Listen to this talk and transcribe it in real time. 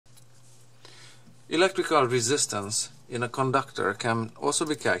Electrical resistance in a conductor can also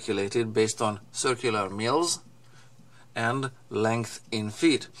be calculated based on circular mils and length in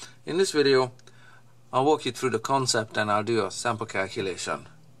feet. In this video, I'll walk you through the concept and I'll do a sample calculation.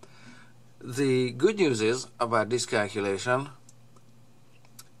 The good news is about this calculation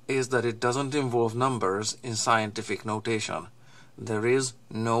is that it doesn't involve numbers in scientific notation. There is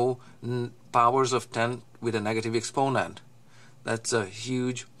no powers of 10 with a negative exponent. That's a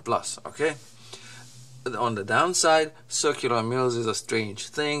huge plus, okay? On the downside, circular mils is a strange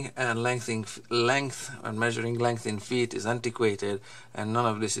thing, and length and measuring length in feet is antiquated, and none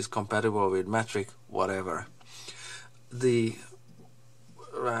of this is compatible with metric whatever. The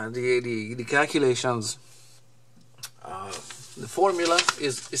calculations, the formula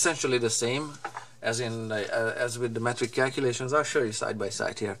is essentially the same as with the metric calculations. I'll show you side by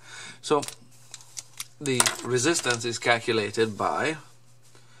side here. So the resistance is calculated by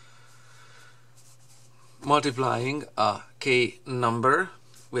multiplying a K number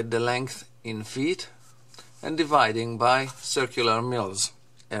with the length in feet and dividing by circular mils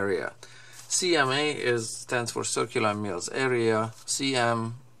area. CMA stands for circular mils area,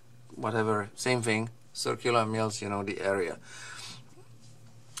 CM whatever, same thing, circular mils, you know, the area.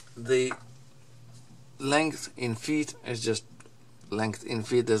 The length in feet is just length in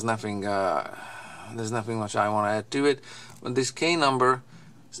feet. There's nothing much I want to add to it. But this K number,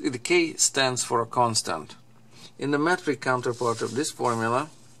 the K stands for a constant. In the metric counterpart of this formula,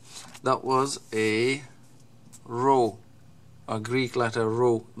 that was a rho, a Greek letter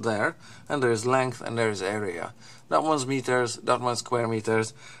rho there, and there is length and there is area. That one's meters, that one's square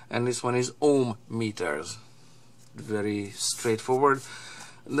meters, and this one is ohm meters. Very straightforward.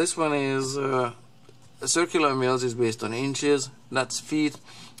 This one is circular mils is based on inches, that's feet,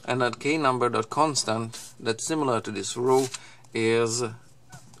 and that K number, that constant, that's similar to this rho, is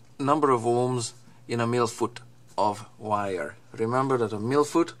number of ohms in a mil foot of wire. Remember that a mil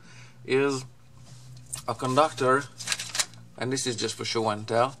foot is a conductor, and this is just for show and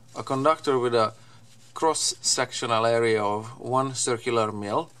tell, a conductor with a cross-sectional area of 1 circular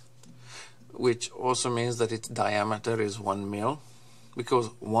mil, which also means that its diameter is 1 mil,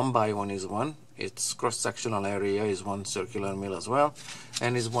 because 1 by 1 is 1. Its cross-sectional area is 1 circular mil as well,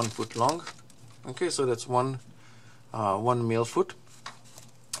 and is 1 foot long. Okay, so that's 1 mil foot,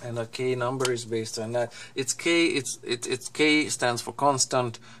 and a K number is based on that. It's K. It's K stands for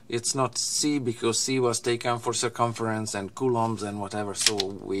constant. It's not C because C was taken for circumference and coulombs and whatever. So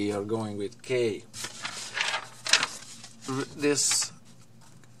we are going with K. This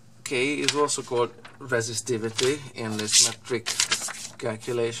K is also called resistivity in this metric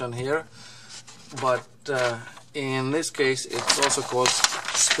calculation here. But in this case, it's also called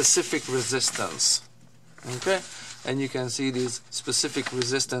specific resistance. Okay, and you can see these specific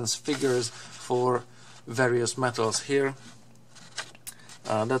resistance figures for various metals here.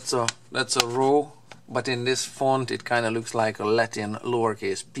 That's a rho, but in this font it kind of looks like a Latin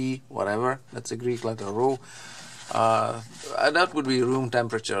lowercase p, whatever. That's a Greek letter rho. That would be room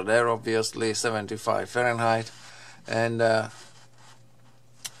temperature there, obviously 75 Fahrenheit, and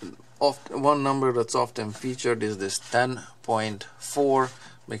one number that's often featured is this 10.4,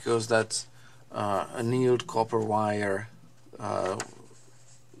 because that's annealed copper wire.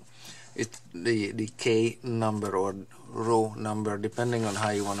 The K number or rho number, depending on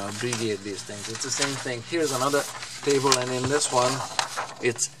how you want to abbreviate these things. It's the same thing. Here's another table, and in this one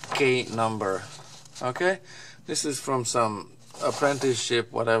it's K number. Okay, this is from some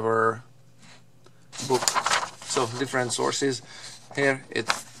apprenticeship whatever book, so different sources. Here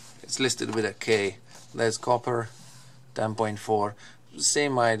it's listed with a K. There's copper 10.4.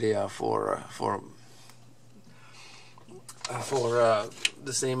 Same idea for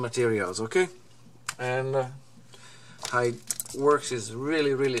the same materials. Okay, and how it works is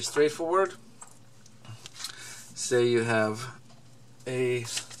really straightforward. Say you have a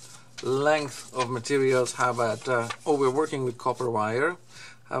length of materials. How about we're working with copper wire.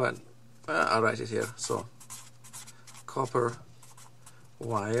 How about I'll write it here. So copper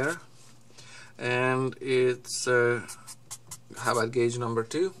wire, and it's how about gauge number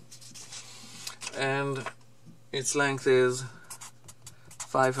 2, and its length is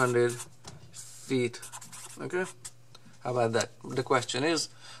 500 feet. Okay, how about that? The question is,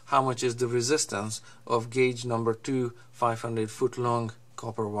 how much is the resistance of gauge number 2 500 foot long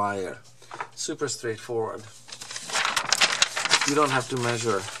copper wire? Super straightforward. You don't have to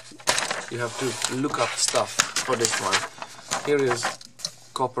measure, you have to look up stuff for this one. Here is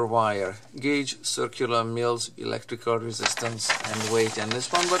copper wire, gauge, circular mils, electrical resistance and weight, and this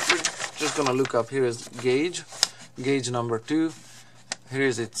one, but we're just gonna look up. Here is gauge number 2, here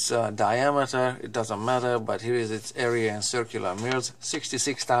is its diameter, it doesn't matter, but here is its area in circular meters,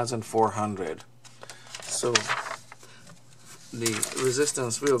 66,400. So the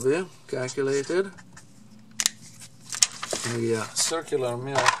resistance will be calculated. The circular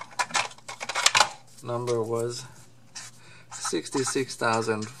mirror number was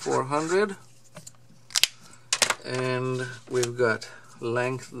 66,400, and we've got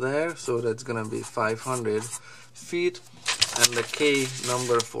length there, so that's gonna be 500 feet, and the K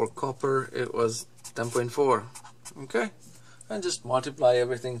number for copper, it was 10.4. Okay, and just multiply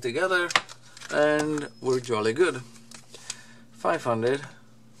everything together and we're jolly good. 500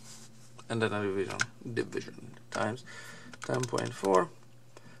 and then a division times 10.4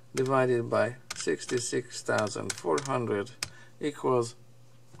 divided by 66,400 equals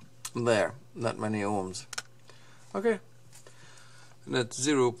there, that many ohms. Okay, that's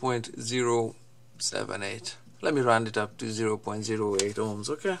 0.078. Let me round it up to 0.08 ohms.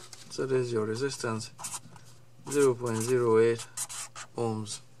 Okay, so there's your resistance, 0.08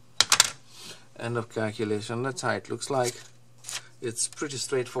 ohms. End of calculation. That's how it looks like. It's pretty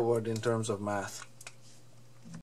straightforward in terms of math.